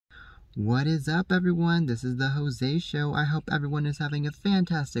What is up, everyone? This is the Jose Show. I hope everyone is having a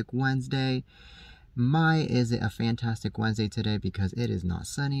fantastic Wednesday. Is it a fantastic Wednesday today because it is not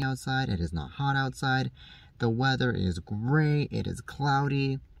sunny outside, it is not hot outside. The weather is great, it is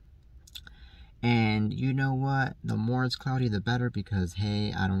cloudy. And you know what? The more it's cloudy, the better because,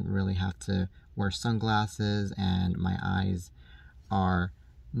 hey, I don't really have to wear sunglasses and my eyes are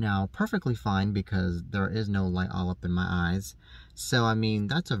now perfectly fine because there is no light all up in my eyes. So, I mean,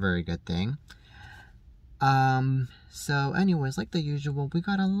 that's a very good thing. So anyways, like the usual, we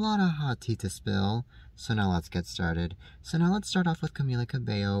got a lot of hot tea to spill. So now let's get started. So now let's start off with Camila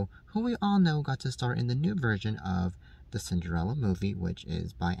Cabello, who we all know got to star in the new version of the Cinderella movie, which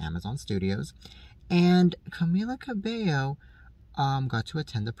is by Amazon Studios. And Camila Cabello got to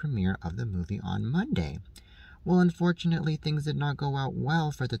attend the premiere of the movie on Monday. Well, unfortunately, things did not go out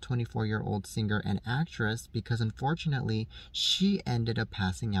well for the 24-year-old singer and actress because, unfortunately, she ended up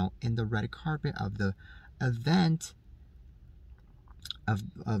passing out in the red carpet of the event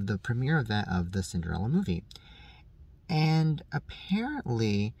of the premiere event of the Cinderella movie. And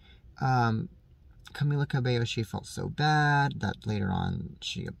apparently, Camila Cabello, she felt so bad that later on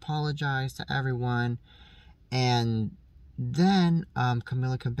she apologized to everyone. And then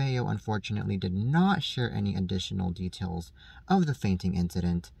Camila Cabello unfortunately did not share any additional details of the fainting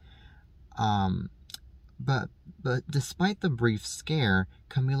incident. But despite the brief scare,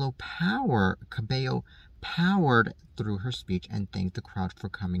 Cabello powered through her speech and thanked the crowd for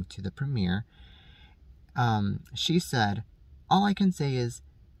coming to the premiere. She said, "All I can say is,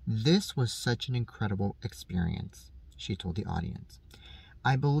 this was such an incredible experience," she told the audience.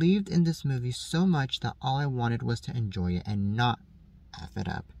 "I believed in this movie so much that all I wanted was to enjoy it and not F it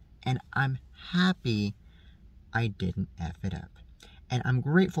up. And I'm happy I didn't F it up. And I'm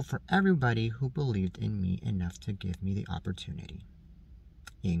grateful for everybody who believed in me enough to give me the opportunity."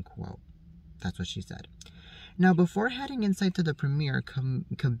 End quote. That's what she said. Now, before heading inside to the premiere,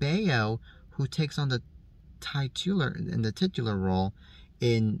 Cabello, who takes on the titular role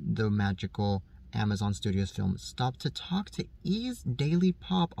in the magical Amazon Studios film, stopped to talk to E's Daily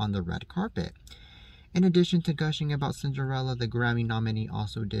Pop on the red carpet. In addition to gushing about Cinderella, the Grammy nominee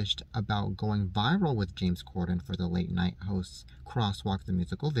also dished about going viral with James Corden for the late night host's Crosswalk the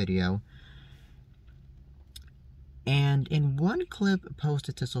musical video. And in one clip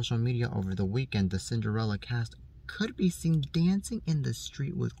posted to social media over the weekend, the Cinderella cast could be seen dancing in the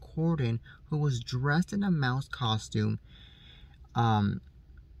street with Corden, who was dressed in a mouse costume.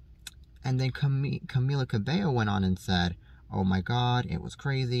 And then Camila Cabello went on and said, "Oh my God, it was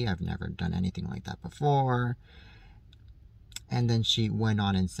crazy. I've never done anything like that before." And then she went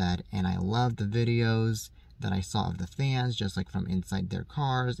on and said, "And I loved the videos that I saw of the fans, just like from inside their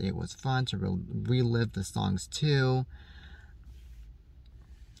cars. It was fun to relive the songs too."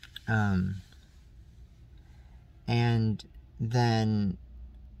 And then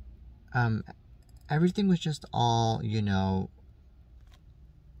everything was just all,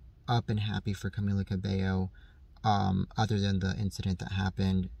 up and happy for Camila Cabello, other than the incident that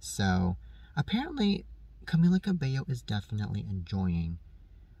happened. So apparently Camila Cabello is definitely enjoying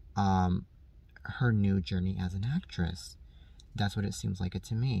her new journey as an actress. That's what it seems like it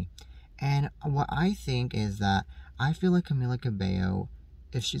to me. And what I think is that I feel like Camila Cabello,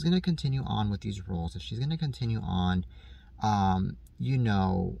 if she's going to continue on with these roles, if she's going to continue on,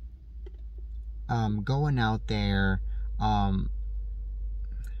 going out there,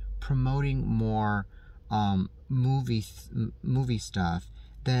 promoting more movie stuff,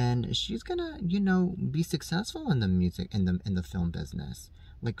 then she's gonna be successful in the music in the film business,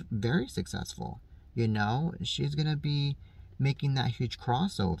 like very successful. She's gonna be making that huge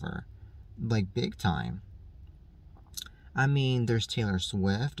crossover, like big time. I mean, there's Taylor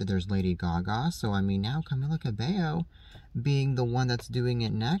Swift, there's Lady Gaga, so I mean now Camila Cabello being the one that's doing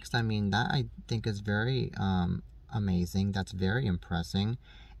it next, I mean that I think is very amazing. That's very impressive.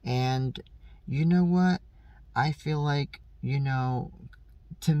 And you know what? I feel like,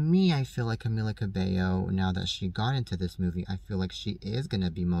 to me, I feel like Camila Cabello, now that she got into this movie, I feel like she is going to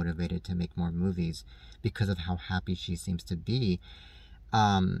be motivated to make more movies because of how happy she seems to be.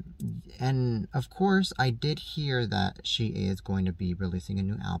 And of course, I did hear that she is going to be releasing a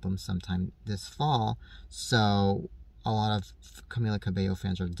new album sometime this fall. So a lot of Camila Cabello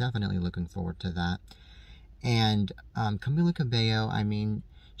fans are definitely looking forward to that. And Camila Cabello, I mean,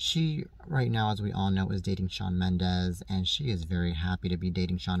 she, right now, as we all know, is dating Shawn Mendes, and she is very happy to be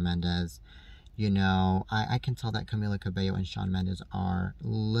dating Shawn Mendes. I can tell that Camila Cabello and Shawn Mendes are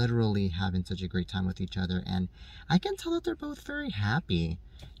literally having such a great time with each other, and I can tell that they're both very happy,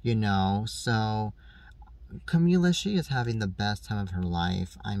 so Camila, she is having the best time of her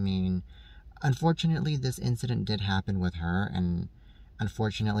life. I mean, unfortunately, this incident did happen with her, and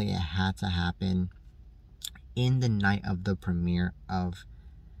unfortunately, it had to happen in the night of the premiere event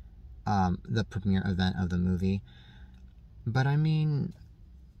of the movie. But I mean,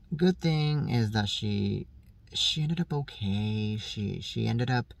 good thing is that she ended up okay. She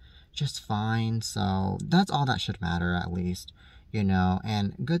ended up just fine. So that's all that should matter, at least, you know.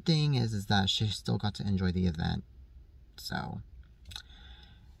 And good thing is that she still got to enjoy the event. So,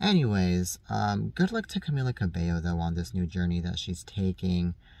 anyways, good luck to Camila Cabello though on this new journey that she's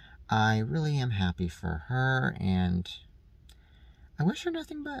taking. I really am happy for her, and I wish her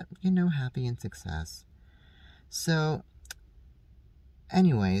nothing but, you know, happy and success. So,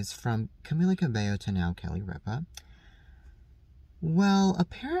 anyways, from Camila Cabello to now Kelly Ripa. Well,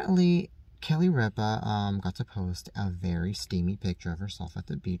 apparently Kelly Ripa got to post a very steamy picture of herself at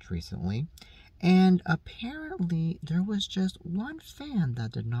the beach recently, and apparently there was just one fan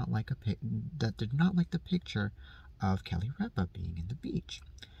that did not like the picture of Kelly Ripa being in the beach.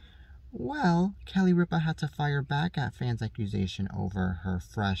 Well, Kelly Ripa had to fire back at fans' accusation over her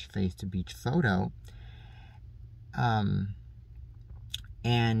fresh-faced beach photo.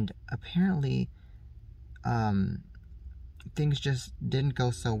 And apparently, things just didn't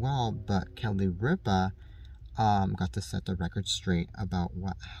go so well, but Kelly Ripa got to set the record straight about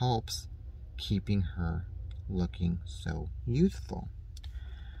what helps keeping her looking so youthful.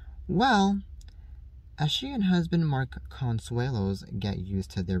 Well, as she and husband Mark Consuelos get used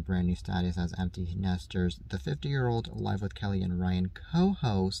to their brand new status as empty nesters, the 50-year-old Live with Kelly and Ryan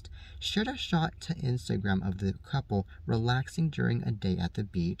co-host shared a shot to Instagram of the couple relaxing during a day at the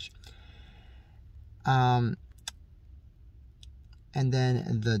beach. And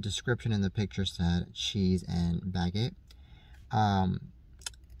then the description in the picture said cheese and baguette. And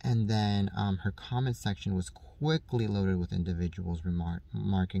then her comment section was quickly loaded with individuals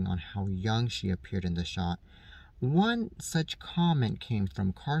remarking on how young she appeared in the shot. One such comment came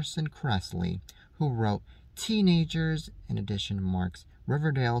from Carson Kressley, who wrote, "Teenagers." In addition, Mark's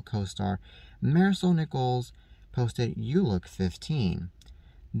Riverdale co-star Marisol Nichols posted, "You look 15."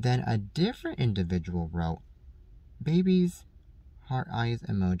 Then a different individual wrote, "Babies," heart eyes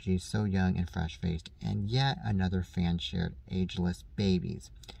emoji, "so young and fresh-faced." And yet another fan shared, "Ageless babies."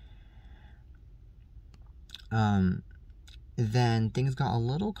 Then things got a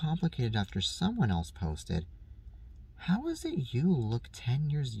little complicated after someone else posted, "How is it you look 10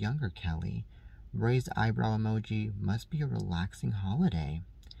 years younger, Kelly? Raised eyebrow emoji, must be a relaxing holiday."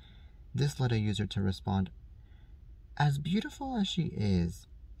 This led a user to respond, "As beautiful as she is,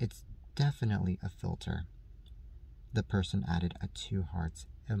 it's definitely a filter." The person added a 2 hearts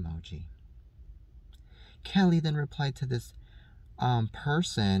emoji. Kelly then replied to this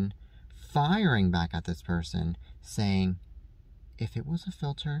person, firing back at this person, saying, "If it was a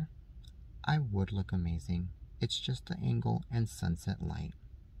filter, I would look amazing. It's just the angle and sunset light."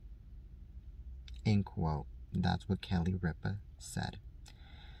 End quote. That's what Kelly Ripa said.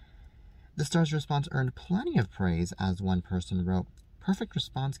 The star's response earned plenty of praise, as one person wrote, "Perfect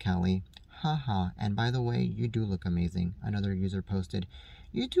response, Kelly. Haha, and by the way, you do look amazing." Another user posted,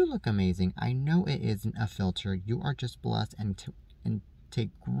 "You do look amazing. I know it isn't a filter. You are just blessed and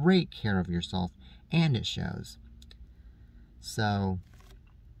take great care of yourself, and it shows." So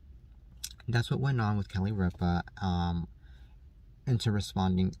that's what went on with Kelly Ripa into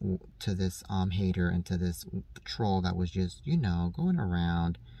responding to this hater and to this troll that was just, you know, going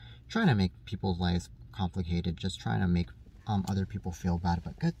around trying to make people's lives complicated, just trying to make other people feel bad.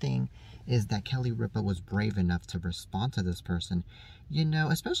 But good thing is that Kelly Ripa was brave enough to respond to this person, you know,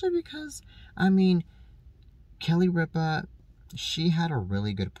 especially because, I mean, Kelly Ripa, she had a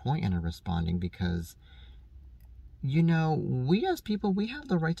really good point in her responding, because, you know, we as people, we have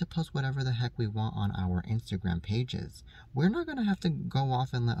the right to post whatever the heck we want on our Instagram pages. We're not going to have to go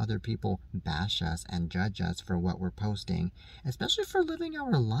off and let other people bash us and judge us for what we're posting, especially for living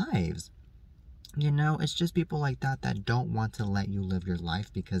our lives. You know, it's just people like that that don't want to let you live your life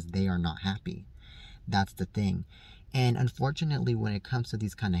because they are not happy. That's the thing. And unfortunately, when it comes to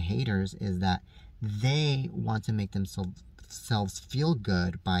these kind of haters, is that they want to make themselves feel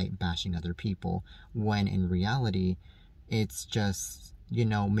good by bashing other people, when in reality, it's just, you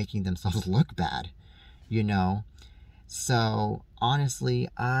know, making themselves look bad, you know? So, honestly,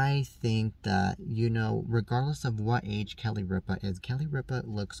 I think that, you know, regardless of what age Kelly Ripa is, Kelly Ripa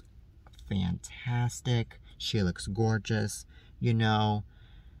looks fantastic. She looks gorgeous, you know.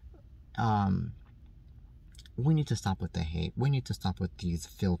 We need to stop with the hate. We need to stop with these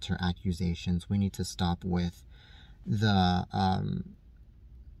filter accusations. We need to stop with the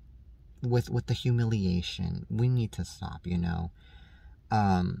with the humiliation. We need to stop, you know.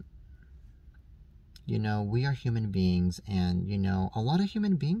 Um, you know, we are human beings, and you know, a lot of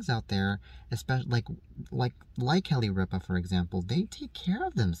human beings out there, especially like Kelly Ripa, for example, they take care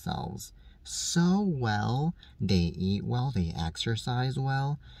of themselves so well. They eat well, they exercise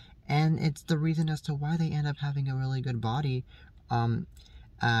well, and it's the reason as to why they end up having a really good body, um,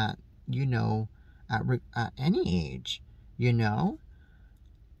 at you know, at any age, you know.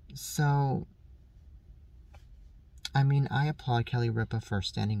 So I mean, I applaud Kelly Ripa for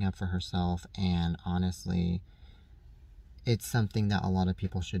standing up for herself, and honestly, it's something that a lot of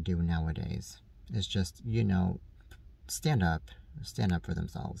people should do nowadays. It's just, you know, stand up for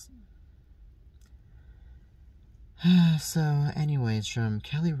themselves. So, anyways, from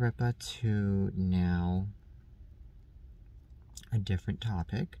Kelly Ripa to now a different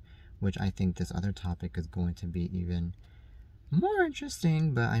topic, which I think this other topic is going to be even more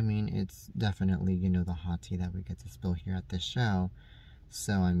interesting, but I mean, it's definitely, you know, the hot tea that we get to spill here at this show.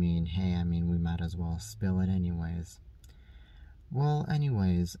 So, I mean, hey, I mean, we might as well spill it anyways. Well,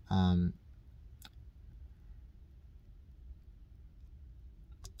 anyways,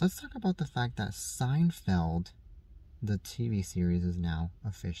 let's talk about the fact that Seinfeld, the TV series, is now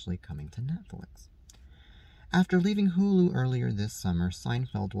officially coming to Netflix. After leaving Hulu earlier this summer,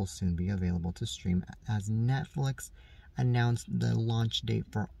 Seinfeld will soon be available to stream, as Netflix announced the launch date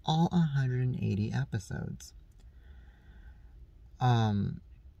for all 180 episodes. On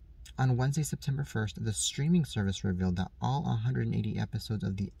Wednesday, September 1st, the streaming service revealed that all 180 episodes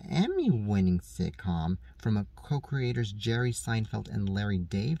of the Emmy-winning sitcom from co-creators Jerry Seinfeld and Larry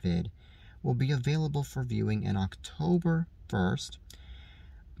David will be available for viewing in October 1st.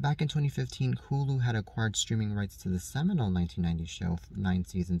 Back in 2015, Hulu had acquired streaming rights to the seminal 1990 show for 9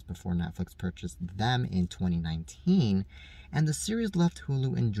 seasons before Netflix purchased them in 2019, and the series left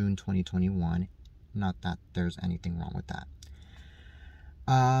Hulu in June 2021. Not that there's anything wrong with that.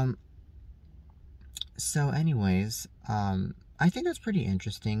 So anyways, I think that's pretty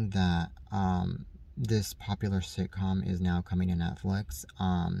interesting that, this popular sitcom is now coming to Netflix.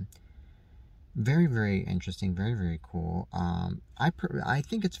 Very, very interesting. Very, very cool. I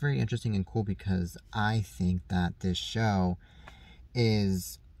think it's very interesting and cool because I think that this show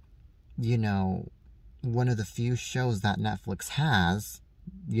is, you know, one of the few shows that Netflix has,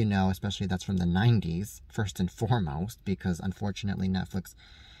 you know, especially that's from the 90s, first and foremost, because unfortunately Netflix,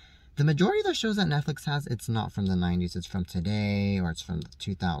 the majority of the shows that Netflix has, it's not from the 90s, it's from today, or it's from the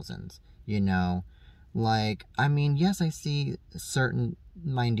 2000s, you know. Like, I mean, yes, I see certain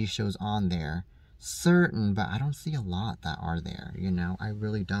 90s shows on there, but I don't see a lot that are there, you know. I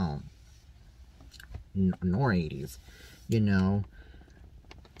really don't. Nor 80s, you know.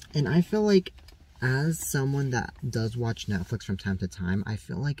 And I feel like, as someone that does watch Netflix from time to time, I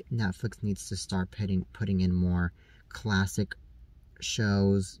feel like Netflix needs to start putting in more classic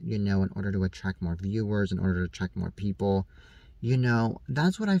shows, you know, in order to attract more viewers, in order to attract more people. You know,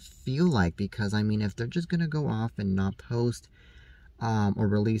 that's what I feel like, because, I mean, if they're just gonna go off and not post or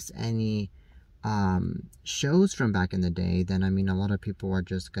release any shows from back in the day, then, I mean, a lot of people are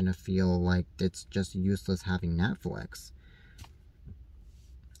just gonna feel like it's just useless having Netflix.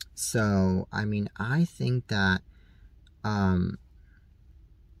 So, I mean, I think that,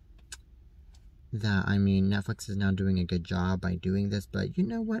 Netflix is now doing a good job by doing this, but you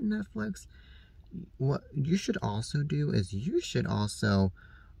know what, Netflix? What you should also do is you should also,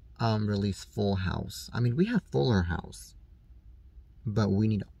 release Full House. I mean, we have Fuller House, but we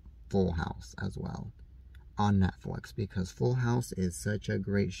need Full House as well on Netflix, because Full House is such a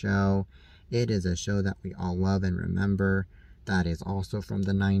great show. It is a show that we all love and remember. That is also from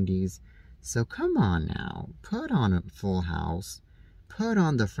the 90s. So come on now. Put on Full House. Put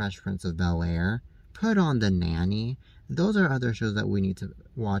on The Fresh Prince of Bel-Air. Put on The Nanny. Those are other shows that we need to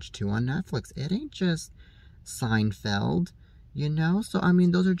watch too on Netflix. It ain't just Seinfeld, you know? So, I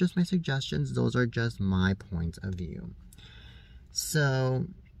mean, those are just my suggestions. Those are just my points of view. So,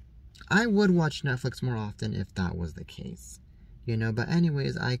 I would watch Netflix more often if that was the case. You know, but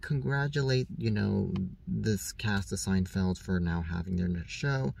anyways, I congratulate, you know, this cast of Seinfeld for now having their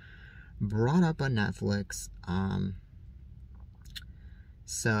show brought up on Netflix.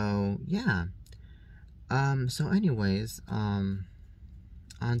 So, yeah. So anyways, on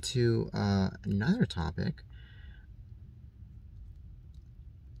to another topic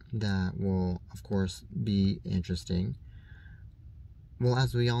that will, of course, be interesting. Well,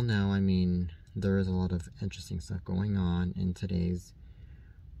 as we all know, I mean, there is a lot of interesting stuff going on in today's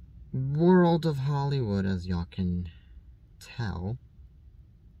world of Hollywood, as y'all can tell.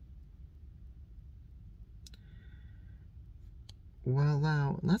 Well,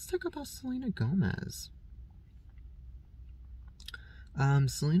 now, let's talk about Selena Gomez.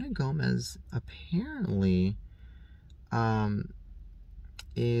 Selena Gomez apparently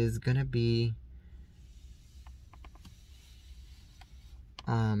is gonna be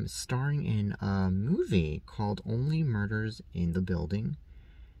starring in a movie called Only Murders in the Building.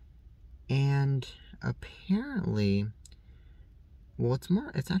 And apparently, well,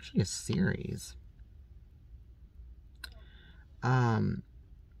 it's actually a series. And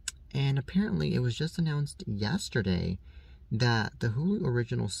apparently it was just announced yesterday that the Hulu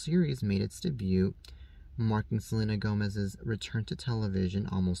original series made its debut, marking Selena Gomez's return to television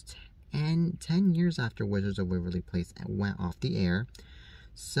almost 10 years after Wizards of Waverly Place went off the air.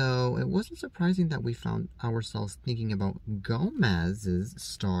 So it wasn't surprising that we found ourselves thinking about Gomez's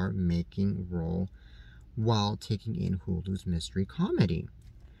star-making role while taking in Hulu's mystery comedy.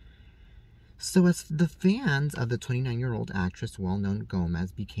 So as the fans of the 29-year-old actress, well-known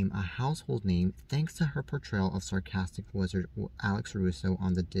Gomez, became a household name thanks to her portrayal of sarcastic wizard Alex Russo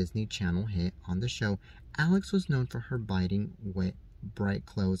on the Disney Channel hit. On the show, Alex was known for her biting wit, bright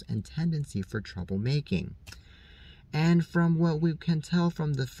clothes, and tendency for troublemaking. And from what we can tell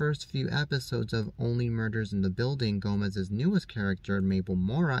from the first few episodes of Only Murders in the Building, Gomez's newest character, Mabel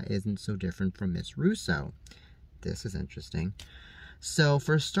Mora, isn't so different from Miss Russo. This is interesting. So,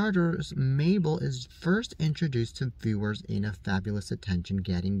 for starters, Mabel is first introduced to viewers in a fabulous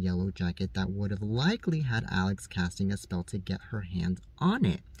attention-getting yellow jacket that would have likely had Alex casting a spell to get her hands on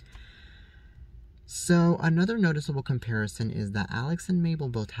it. So, another noticeable comparison is that Alex and Mabel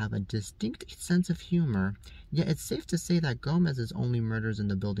both have a distinct sense of humor, yet it's safe to say that Gomez's Only Murders in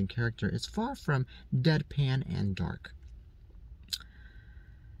the Building character is far from deadpan and dark.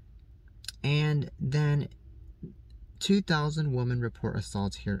 And then 2,000 women report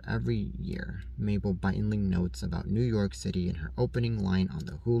assaults here every year. Mabel bitingly notes about New York City in her opening line on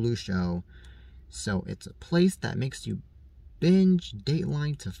the Hulu show. So it's a place that makes you binge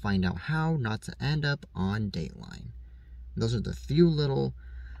Dateline to find out how not to end up on Dateline. Those are the few little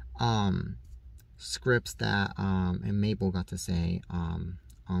scripts that and Mabel got to say on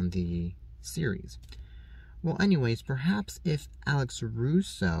the series. Well, anyways, perhaps if Alex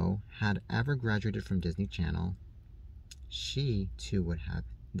Russo had ever graduated from Disney Channel, she too would have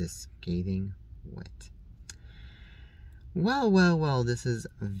this scathing wit. Well, this is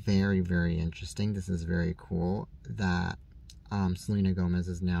very, very interesting. This is very cool that Selena Gomez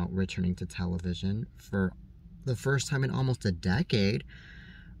is now returning to television for the first time in almost a decade.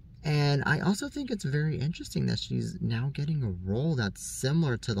 And I also think it's very interesting that she's now getting a role that's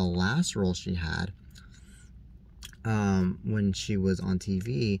similar to the last role she had when she was on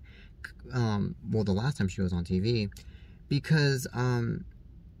TV. Well, the last time she was on TV. Because, I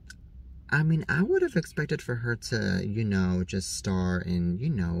mean, I would have expected for her to, you know, just star in, you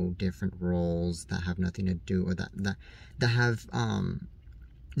know, different roles that have nothing to do, or that have,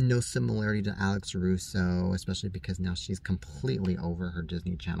 no similarity to Alex Russo, especially because now she's completely over her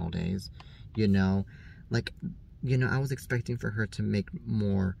Disney Channel days, you know? Like, you know, I was expecting for her to make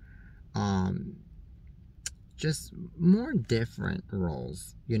more, just more different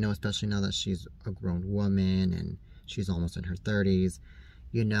roles, you know, especially now that she's a grown woman and she's almost in her 30s,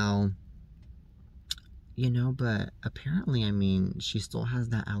 you know, but apparently, I mean, she still has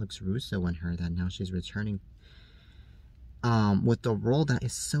that Alex Russo in her that now she's returning with the role that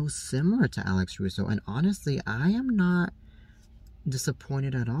is so similar to Alex Russo. And honestly, I am not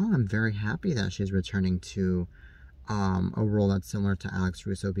disappointed at all. I'm very happy that she's returning to a role that's similar to Alex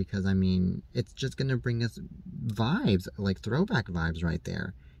Russo, because, I mean, it's just going to bring us vibes, like throwback vibes right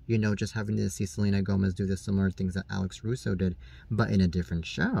there. You know, just having to see Selena Gomez do the similar things that Alex Russo did, but in a different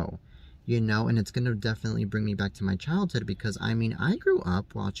show. You know, and it's going to definitely bring me back to my childhood, because, I mean, I grew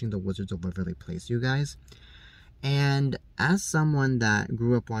up watching the Wizards of Waverly Place, you guys. And as someone that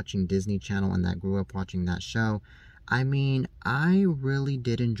grew up watching Disney Channel and that grew up watching that show, I mean, I really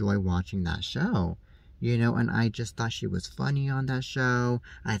did enjoy watching that show. You know, and I just thought she was funny on that show.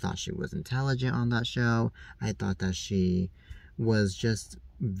 I thought she was intelligent on that show. I thought that she was just,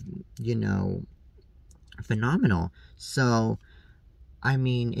 you know, phenomenal. So, I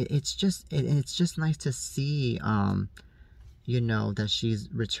mean, it's just nice to see, you know, that she's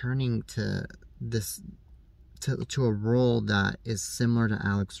returning to this, to a role that is similar to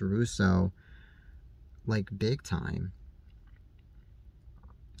Alex Russo, like, big time.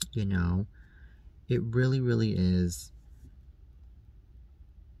 You know, it really, really is.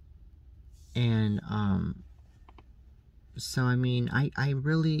 And, so, I mean, I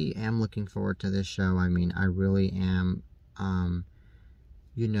really am looking forward to this show. I mean, I really am,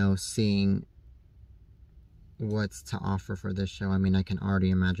 you know, seeing, what's to offer for this show. I mean, I can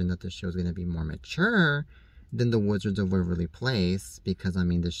already imagine that this show is going to be more mature than the Wizards of Waverly Place, because, I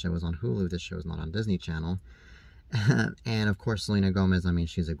mean, this show is on Hulu. This show is not on Disney Channel. And, of course, Selena Gomez, I mean,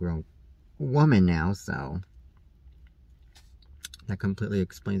 she's a grown woman now, so that completely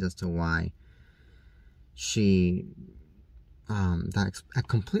explains as to why she... that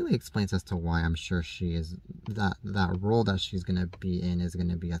completely explains as to why I'm sure she is... That role that she's going to be in is going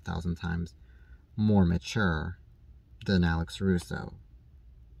to be 1,000 times more mature than Alex Russo.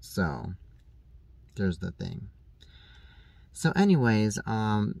 So, there's the thing. So anyways,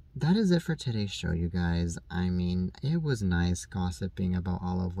 that is it for today's show, you guys. I mean, it was nice gossiping about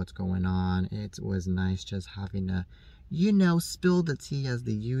all of what's going on. It was nice just having to, you know, spill the tea as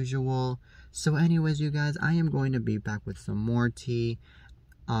the usual. So anyways, you guys, I am going to be back with some more tea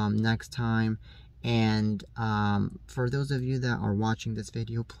next time. And for those of you that are watching this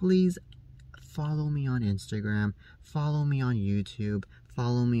video, please follow me on Instagram, follow me on YouTube,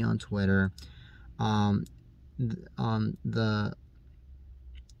 follow me on Twitter.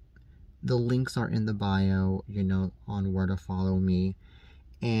 The links are in the bio, you know, on where to follow me,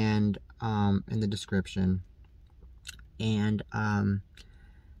 and in the description. And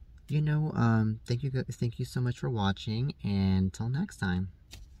you know, thank you so much for watching, and till next time.